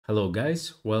Hello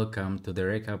guys, welcome to the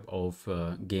recap of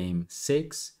Game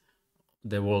 6,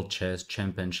 the World Chess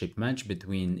Championship match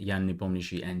between Jan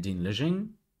Nepomniachtchi and Dean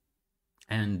Liren.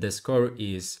 And the score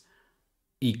is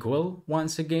equal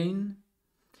once again.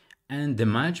 And the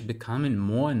match becoming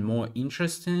more and more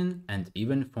interesting, and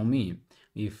even for me.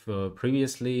 If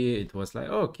previously it was like,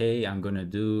 okay, I'm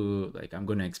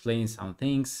gonna explain some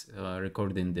things,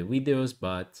 recording the videos,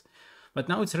 but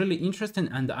now it's really interesting,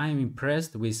 and I'm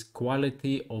impressed with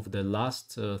quality of the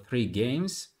last 3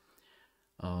 games.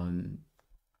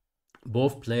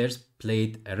 Both players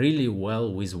played really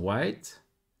well with white.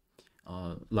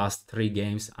 Last 3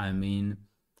 games, I mean.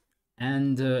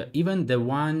 And even the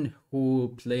one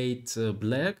who played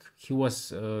black, he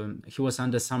was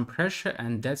under some pressure,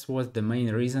 and that was the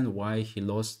main reason why he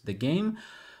lost the game.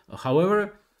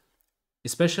 However,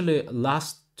 especially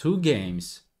last 2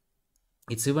 games,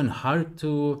 it's even hard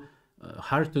to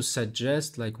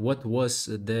suggest like what was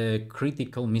the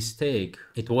critical mistake.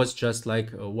 It was just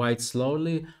like white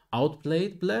slowly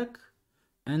outplayed black,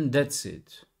 and that's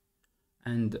it.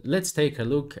 And let's take a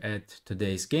look at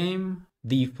today's game.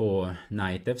 d4,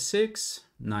 knight f6,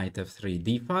 knight f3,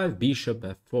 d5, bishop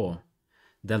f4.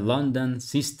 The London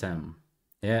system.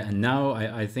 Yeah, and now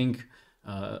I think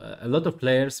a lot of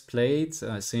players played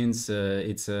since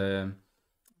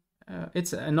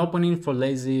it's an opening for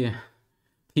lazy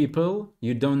people.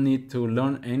 You don't need to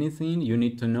learn anything. You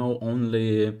need to know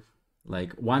only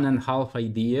like 1.5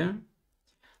 idea.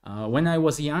 When I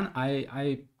was young,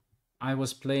 I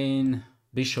was playing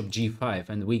bishop g5,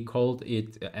 and we called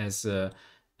it as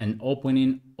an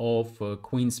opening of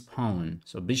queen's pawn.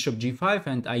 So bishop g5,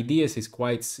 and ideas is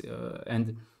quite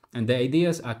and the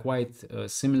ideas are quite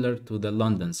similar to the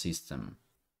London system.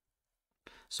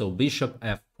 So bishop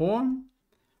f4,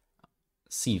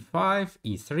 c5,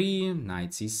 e3,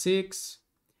 knight c6,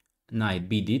 knight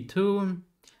bd2,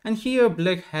 and here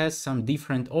black has some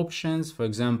different options. For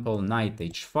example, knight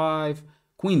h5,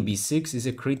 queen b6 is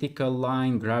a critical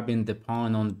line, grabbing the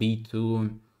pawn on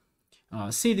b2.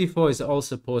 cd4 is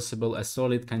also possible, a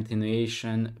solid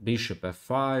continuation, bishop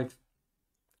f5,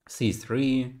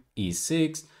 c3,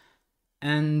 e6,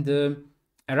 and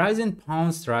a rising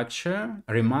pawn structure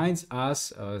reminds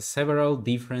us several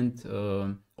different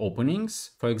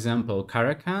openings. For example,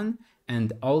 Caro-Kann,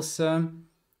 and also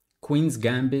Queen's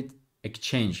Gambit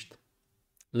exchanged.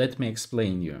 Let me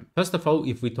explain you. First of all,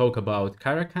 if we talk about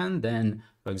Caro-Kann, then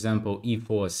for example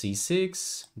e4,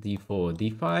 c6, d4,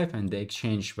 d5, and the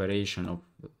exchange variation of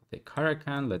the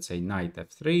Caro-Kann, let's say knight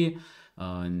f3.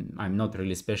 I'm not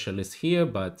really specialist here,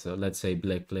 but let's say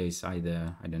black plays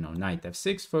either, I don't know, knight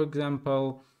f6, for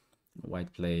example.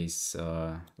 White plays,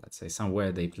 let's say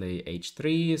somewhere they play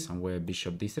h3, somewhere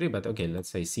bishop d3, but okay, let's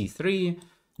say c3,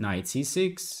 knight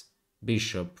c6,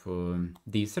 bishop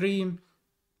d3.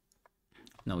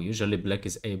 No, usually black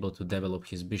is able to develop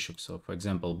his bishop. So for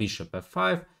example, bishop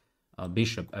f5,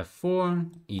 bishop f4,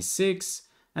 e6,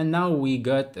 and now we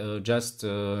got just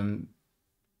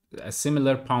a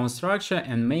similar pawn structure,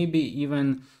 and maybe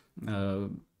even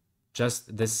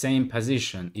just the same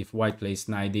position if white plays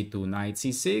knight d2, knight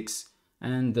c6,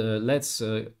 and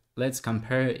let's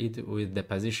compare it with the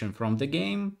position from the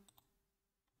game.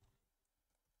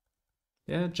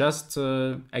 Yeah, just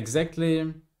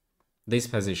exactly this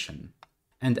position.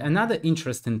 And another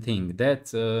interesting thing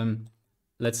that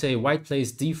let's say white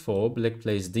plays d4, black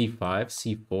plays d5,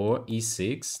 c4,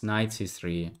 e6, knight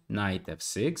c3, knight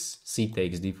f6, c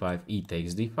takes d5, e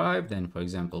takes d5, then for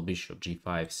example bishop g5,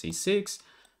 c6,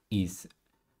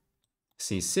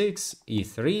 c6,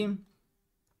 e3,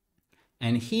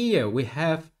 and here we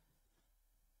have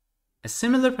a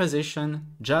similar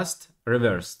position, just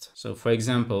reversed. So for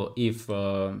example, if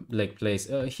black plays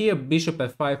here, bishop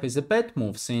f5 is a bad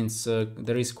move since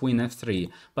there is queen f3,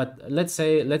 but let's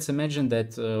imagine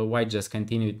that white just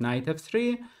continued knight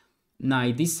f3,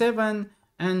 knight d7,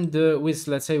 and with,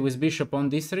 let's say, with bishop on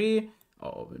d3,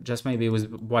 or just maybe with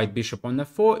white bishop on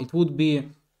f4, it would be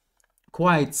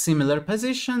quite similar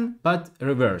position, but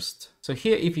reversed. So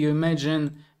here, if you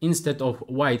imagine, instead of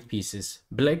white pieces,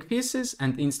 black pieces,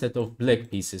 and instead of black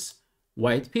pieces,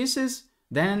 white pieces,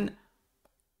 then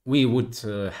we would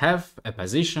have a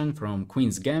position from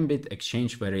Queen's Gambit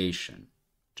exchange variation,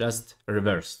 just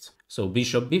reversed. So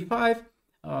bishop b5,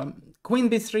 queen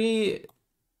b3,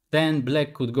 then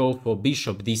black could go for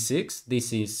bishop d6.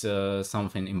 This is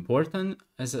something important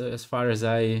as far as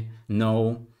I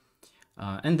know.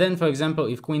 And then, for example,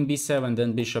 if queen b7,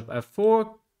 then bishop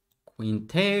f4, queen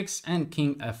takes, and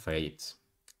king f8.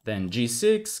 Then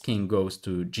g6, king goes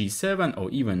to g7,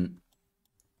 or even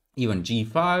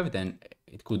g5, then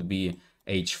it could be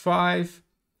h5.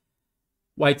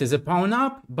 White is a pawn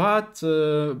up, but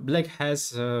black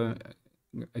has a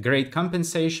great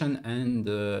compensation and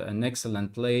an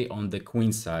excellent play on the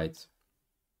queen side.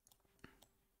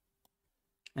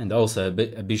 And also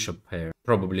a bishop pair.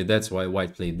 Probably that's why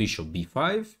white played bishop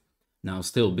b5. Now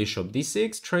still bishop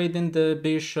d6, trading the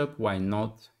bishop. Why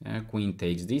not? Queen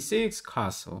takes d6,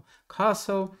 castle,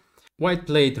 castle. White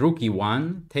played rook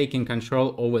e1, taking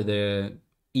control over the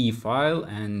e file,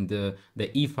 and the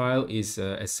e file is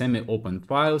a semi-open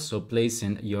file, so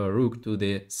placing your rook to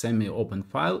the semi-open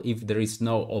file, if there is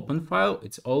no open file,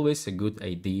 it's always a good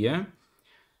idea.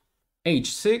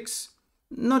 h6,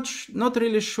 not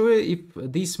really sure if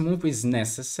this move is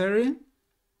necessary.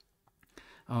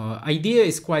 Idea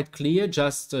is quite clear,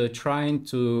 just trying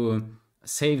to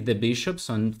save the bishops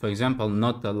on, for example,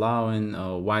 not allowing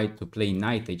white to play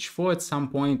knight h4 at some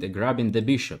point, grabbing the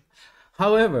bishop.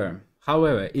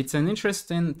 However, it's an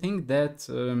interesting thing that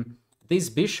this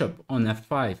bishop on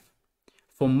f5,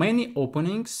 for many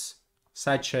openings,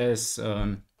 such as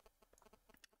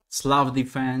Slav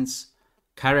defense,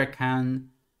 Caracan,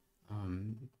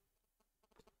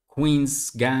 Queen's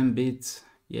Gambit,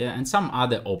 yeah, and some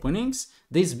other openings,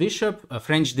 this bishop,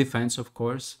 French defense, of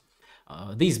course,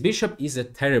 this bishop is a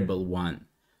terrible one.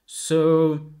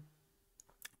 So,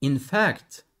 in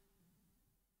fact,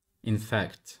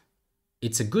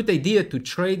 it's a good idea to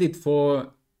trade it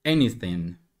for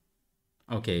anything.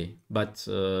 Okay, but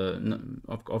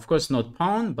of course not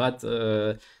pawn, but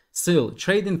still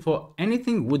trading for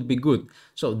anything would be good.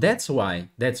 So that's why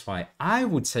I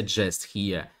would suggest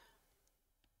here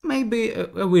maybe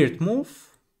a weird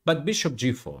move, but bishop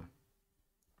g4.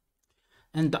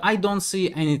 And I don't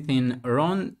see anything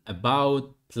wrong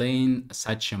about playing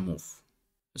such a move.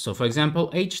 So for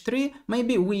example, h3,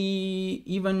 maybe we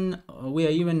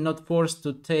are even not forced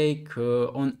to take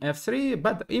on f3,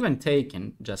 but even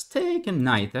just taking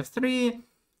knight f3,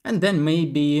 and then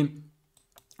maybe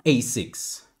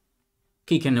a6,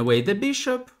 kicking away the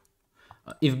bishop.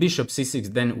 If bishop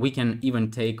c6, then we can even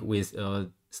take with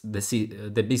the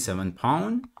b7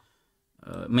 pawn.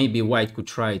 Maybe white could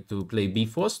try to play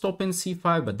b4, stopping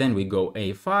c5, but then we go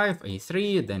a5,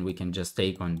 a3, then we can just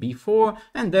take on b4,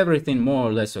 and everything more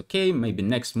or less okay. Maybe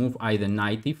next move either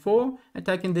knight e4,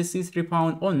 attacking the c3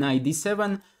 pawn, or knight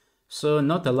d7, so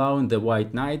not allowing the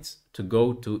white knight to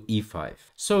go to e5.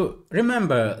 So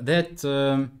remember that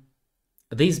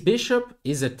this bishop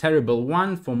is a terrible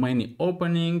one for many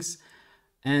openings,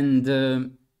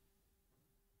 and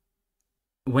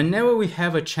whenever we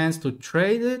have a chance to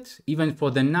trade it, even for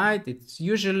the knight, it's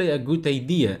usually a good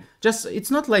idea. Just,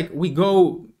 it's not like we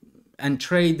go and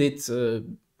trade it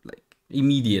like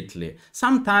immediately.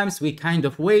 Sometimes we kind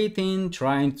of waiting,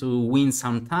 trying to win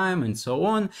some time and so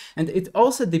on. And it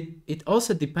also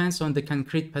depends on the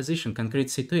concrete position, concrete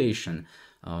situation.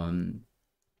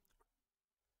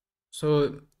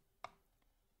 So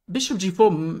bishop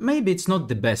g4, maybe it's not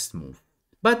the best move.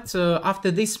 But after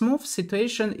this move,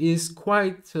 situation is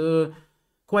quite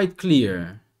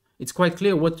clear. It's quite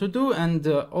clear what to do, and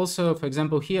also, for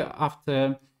example, here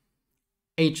after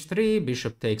h3,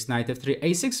 bishop takes knight f3,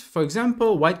 a6, for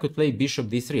example, white could play bishop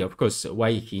d3. Of course,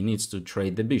 why he needs to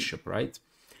trade the bishop, right?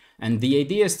 And the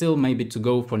idea is still maybe to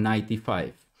go for knight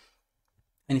e5.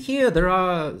 And here there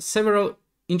are several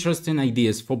interesting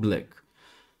ideas for black.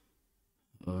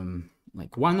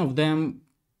 Like one of them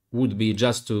would be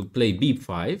just to play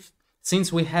b5.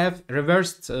 Since we have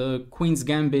reversed Queen's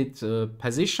Gambit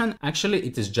position, actually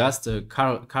it is just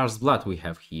Karlsblatt we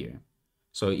have here.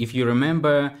 So if you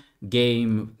remember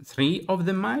game 3 of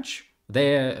the match,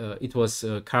 there it was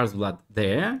Karlsblatt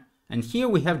there, and here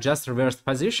we have just reversed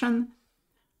position.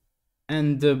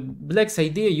 And black's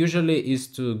idea usually is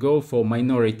to go for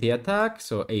minority attack,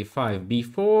 so a5,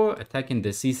 b4, attacking the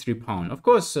c3 pawn. Of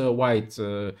course, white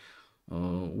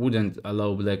wouldn't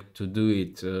allow black to do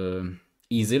it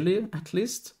easily, at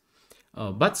least.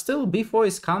 But still, b4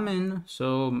 is coming,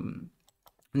 so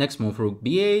next move rook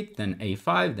b8, then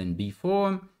a5, then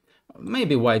b4.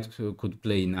 Maybe white could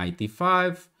play knight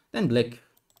e5, then black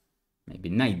maybe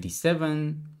knight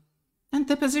d7. And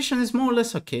the position is more or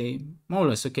less okay. More or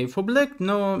less okay. For black,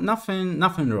 no, nothing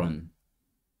wrong.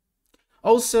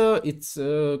 Also,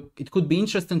 it could be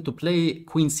interesting to play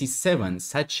queen c7,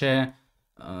 such a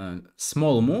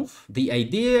small move. The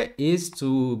idea is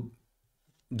to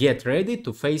get ready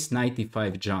to face knight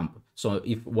e5 jump. So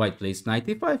if white plays knight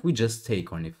e5, we just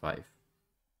take on e5.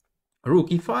 Rook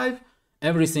e5,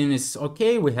 everything is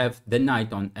okay. We have the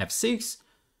knight on f6,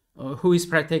 who is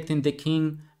protecting the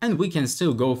king, and we can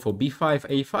still go for b5,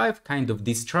 a5, kind of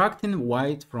distracting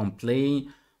white from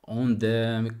playing on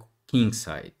the king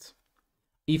side.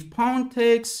 If pawn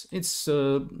takes, it's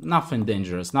nothing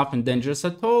dangerous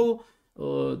at all.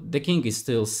 The king is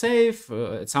still safe.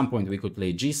 At some point we could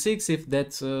play g6 if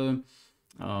that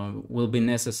will be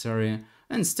necessary.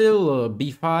 And still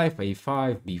b5,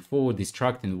 a5, b4,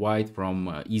 distracting white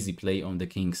from easy play on the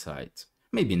king side.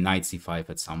 Maybe knight c5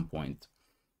 at some point.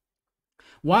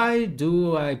 Why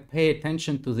do I pay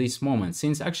attention to this moment?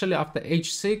 Since actually after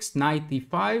h6, knight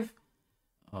e5,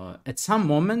 at some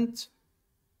moment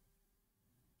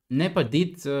Nepo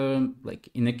did like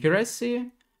inaccuracy,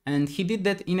 and he did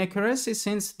that inaccuracy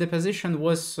since the position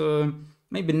was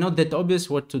maybe not that obvious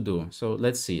what to do. So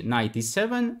let's see, knight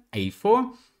e7,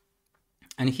 a4,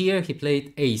 and here he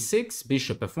played a6,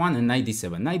 bishop f1, and knight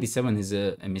d7. Knight d7 is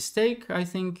a mistake, I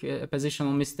think, a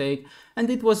positional mistake, and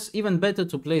it was even better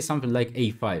to play something like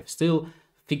a5, still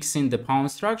fixing the pawn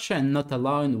structure and not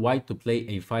allowing white to play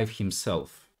a5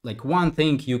 himself. Like one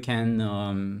thing you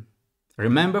can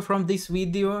remember from this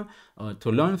video,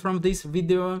 to learn from this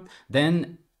video,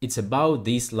 then it's about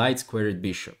this light squared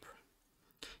bishop.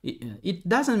 It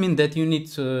doesn't mean that you need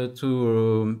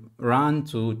to run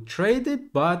to trade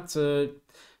it, but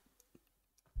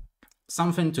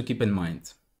something to keep in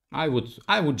mind. I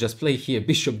would just play here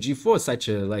bishop g4, such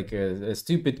a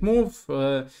stupid move,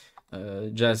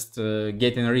 just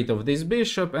getting rid of this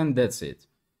bishop, and that's it.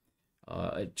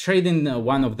 Trading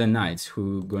one of the knights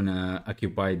who gonna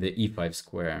occupy the e5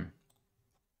 square.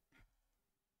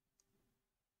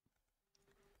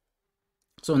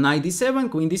 So knight d7,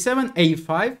 queen d7,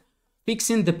 a5,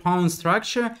 fixing the pawn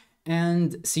structure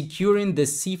and securing the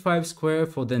c5 square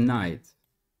for the knight.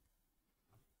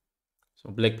 So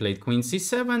black played queen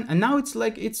c7, and now it's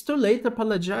like it's too late to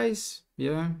apologize.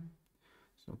 Yeah.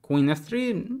 So queen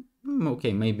f3.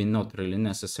 Okay, maybe not really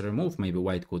necessary move. Maybe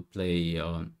white could play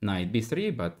knight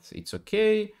b3, but it's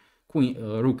okay. Queen,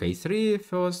 rook a3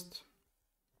 first,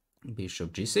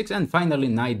 bishop g6, and finally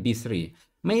knight b3.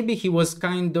 Maybe he was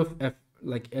kind of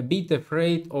like a bit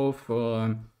afraid of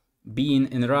being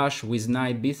in rush with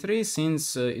knight b3,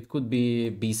 since it could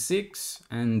be b6,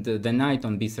 and the knight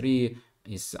on b3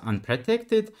 is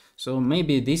unprotected. So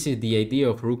maybe this is the idea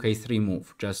of rook a3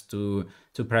 move, just to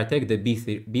protect the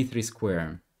b3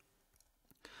 square.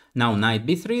 Now knight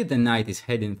b3, the knight is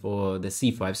heading for the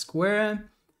c5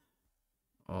 square.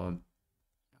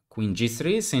 Queen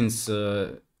g3, since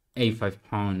a5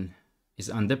 pawn is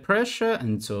under pressure,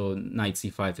 and so knight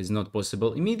c5 is not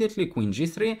possible immediately. Queen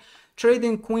g3.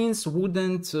 Trading queens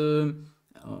wouldn't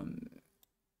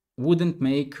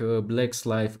make black's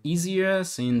life easier,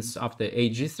 since after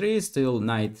a3, still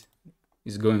knight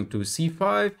is going to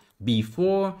c5,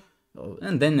 b4,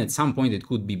 and then at some point it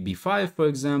could be b5, for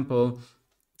example.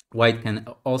 White can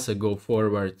also go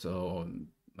forward, or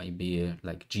maybe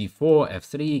like g4,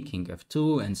 f3, king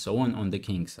f2, and so on the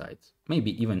king side.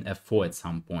 Maybe even f4 at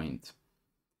some point.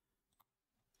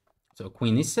 So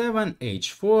queen e7,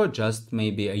 h4, just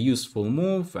maybe a useful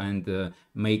move, and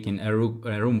making a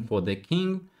room for the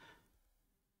king.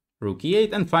 Rook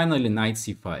e8, and finally knight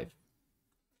c5.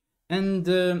 And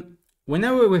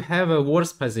whenever we have a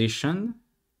worse position,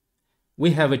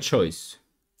 we have a choice.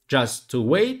 Just to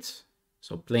wait,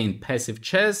 so playing passive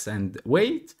chess and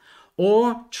wait,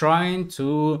 or trying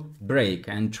to break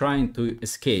and trying to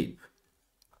escape.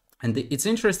 And it's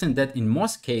interesting that in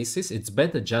most cases it's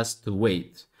better just to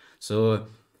wait. So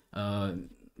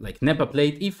like Nepo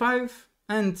played e5,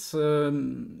 and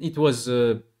it was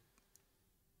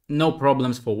no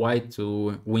problems for white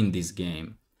to win this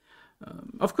game.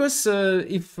 Of course,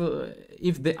 if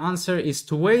the answer is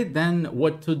to wait, then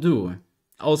what to do?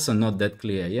 Also not that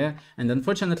clear, yeah? And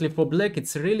unfortunately for black,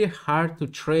 it's really hard to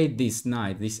trade this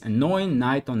knight, this annoying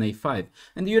knight on a5.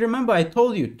 And you remember I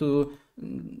told you to,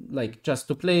 like, just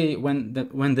to play when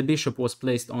the bishop was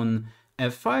placed on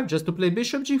f5, just to play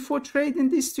bishop g4, trading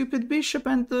this stupid bishop,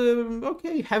 and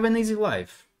okay, have an easy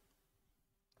life.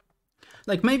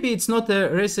 Like, maybe it's not a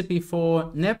recipe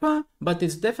for Nepo, but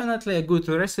it's definitely a good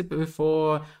recipe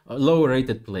for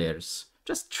low-rated players.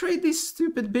 Just trade this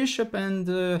stupid bishop and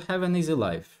have an easy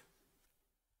life.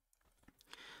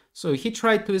 So he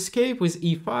tried to escape with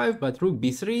e5, but rook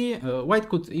b3. White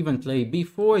could even play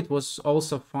b4, it was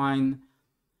also fine.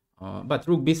 But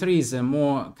rook b3 is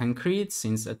more concrete,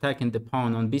 since attacking the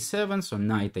pawn on b7. So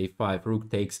knight a5, rook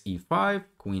takes e5,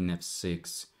 queen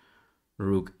f6,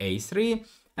 rook a3.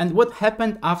 And what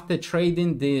happened after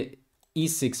trading the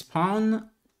e6 pawn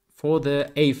for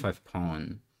the a5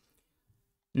 pawn?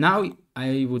 Now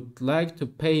I would like to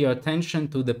pay your attention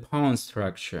to the pawn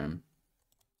structure.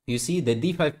 You see, the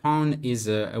d5 pawn is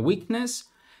a weakness,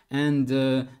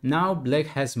 and now black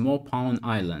has more pawn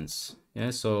islands.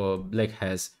 Yeah, so black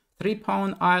has 3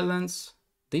 pawn islands,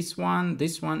 this one,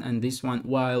 and this one,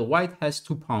 while white has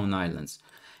 2 pawn islands.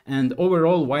 And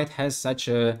overall, white has such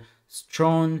a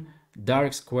strong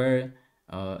dark squared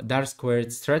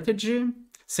strategy,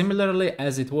 similarly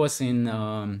as it was in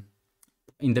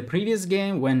the previous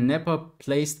game when Nepo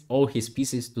placed all his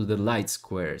pieces to the light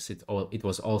squares. It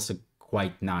was also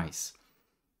quite nice.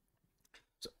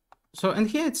 So, and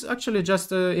here it's actually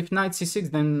just if knight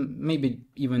c6, then maybe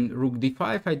even rook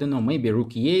d5, I don't know, maybe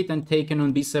rook e8 and taken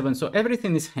on b7. So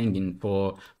everything is hanging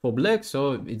for black,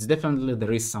 so it's definitely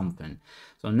there is something.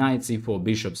 So knight c4,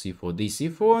 bishop c4,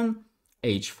 d4,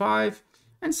 h5,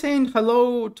 and saying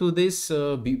hello to this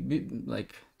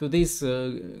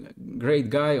great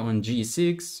guy on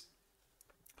g6.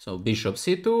 So bishop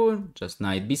c2, just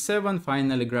knight b7,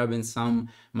 finally grabbing some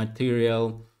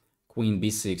material. Queen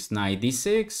b6, knight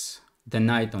d6, the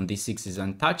knight on d6 is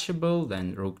untouchable,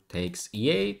 then rook takes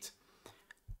e8,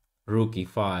 rook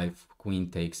e5,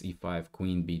 queen takes e5,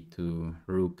 queen b2,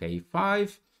 rook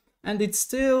a5, and it's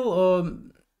still,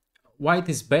 white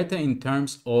is better in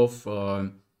terms of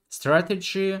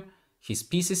strategy, his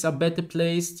pieces are better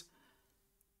placed,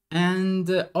 and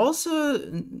also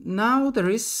now there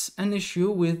is an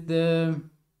issue with the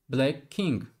black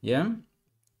king, yeah?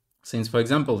 Since, for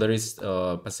example, there is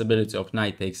a possibility of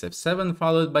knight takes f7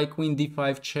 followed by queen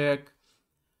d5 check.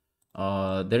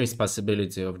 There is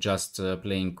possibility of just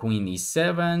playing queen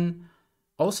e7.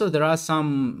 Also, there are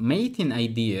some mating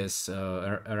ideas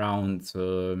around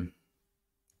the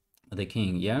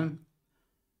king, yeah?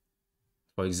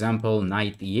 For example,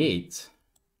 knight e8,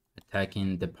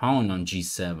 attacking the pawn on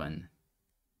g7.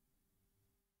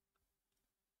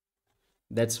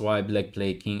 That's why black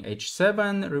play king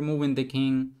h7, removing the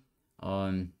king.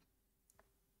 But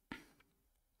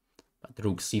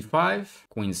rook c5,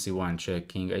 queen c1 check,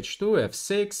 king h2,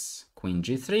 f6, queen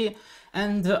g3,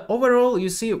 and overall you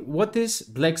see what is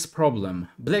black's problem.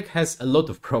 Black has a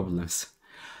lot of problems.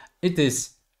 It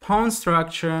is pawn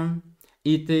structure,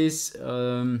 it is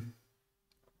that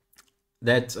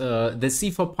the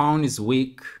c4 pawn is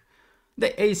weak, the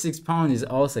a6 pawn is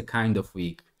also kind of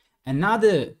weak.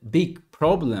 Another big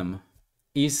problem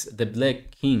is the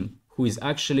black king, who is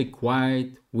actually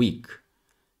quite weak.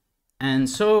 And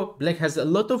so black has a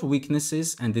lot of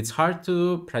weaknesses and it's hard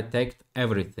to protect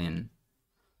everything.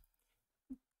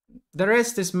 The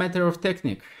rest is matter of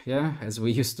technique, yeah, as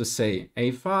we used to say.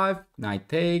 a5, knight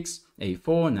takes,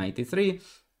 a4, knight e3.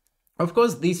 Of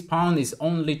course, this pawn is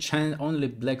only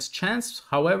black's chance.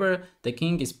 However, the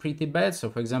king is pretty bad. So,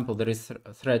 for example, there is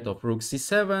a threat of rook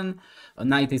c7.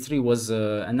 Knight e3 was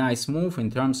a nice move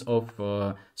in terms of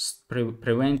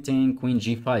preventing queen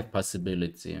g5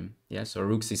 possibility. Yeah, so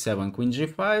rook c7, queen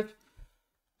g5.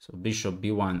 So bishop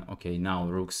b1. Okay, now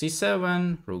rook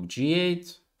c7, rook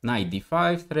g8, knight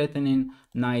d5 threatening,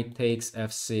 knight takes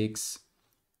f6.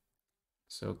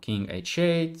 So king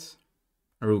h8,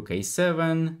 rook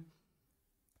a7.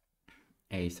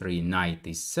 a3, knight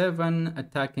e7,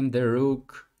 attacking the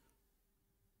rook,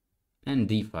 and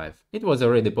d5. It was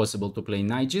already possible to play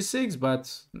knight g6,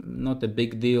 but not a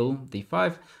big deal,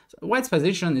 d5. So white's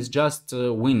position is just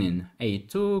winning,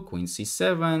 a2, queen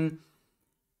c7,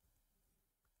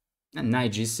 and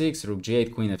knight g6, rook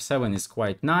g8, queen f7 is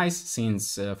quite nice,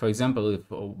 since, for example, if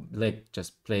black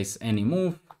just plays any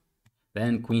move,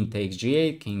 then queen takes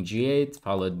g8, king g8,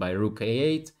 followed by rook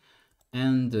a8,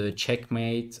 and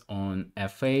checkmate on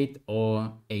f8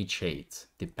 or h8,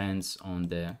 depends on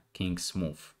the king's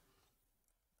move.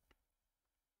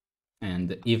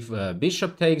 And if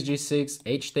bishop takes g6,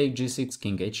 h takes g6,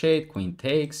 king h8, queen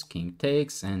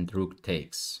takes, and rook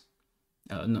takes.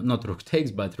 Not rook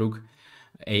takes, but rook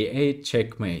a8,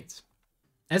 checkmate.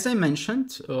 As I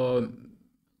mentioned,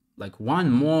 like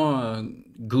one more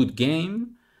good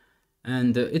game,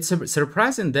 and it's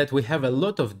surprising that we have a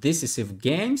lot of decisive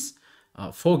games.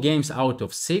 4 games out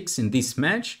of 6 in this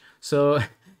match, so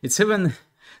it's even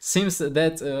seems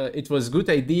that it was a good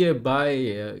idea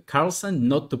by Carlsen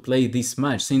not to play this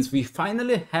match, since we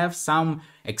finally have some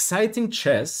exciting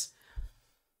chess,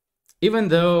 even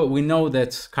though we know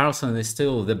that Carlsen is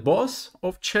still the boss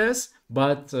of chess,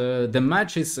 but the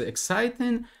match is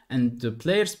exciting and the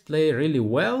players play really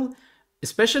well,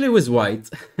 especially with white.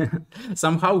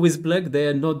 Somehow with black they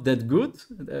are not that good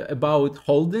about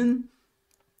holding.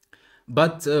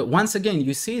 But once again,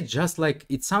 you see just like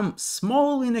it's some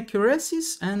small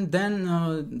inaccuracies and then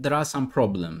there are some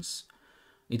problems.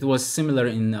 It was similar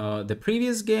in the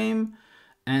previous game,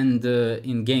 and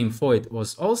in game 4 it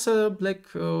was also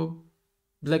black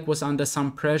was under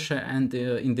some pressure, and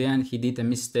in the end he did a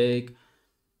mistake.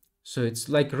 So it's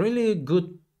like really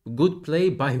good play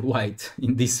by white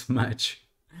in this match,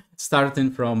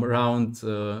 starting from round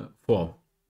 4.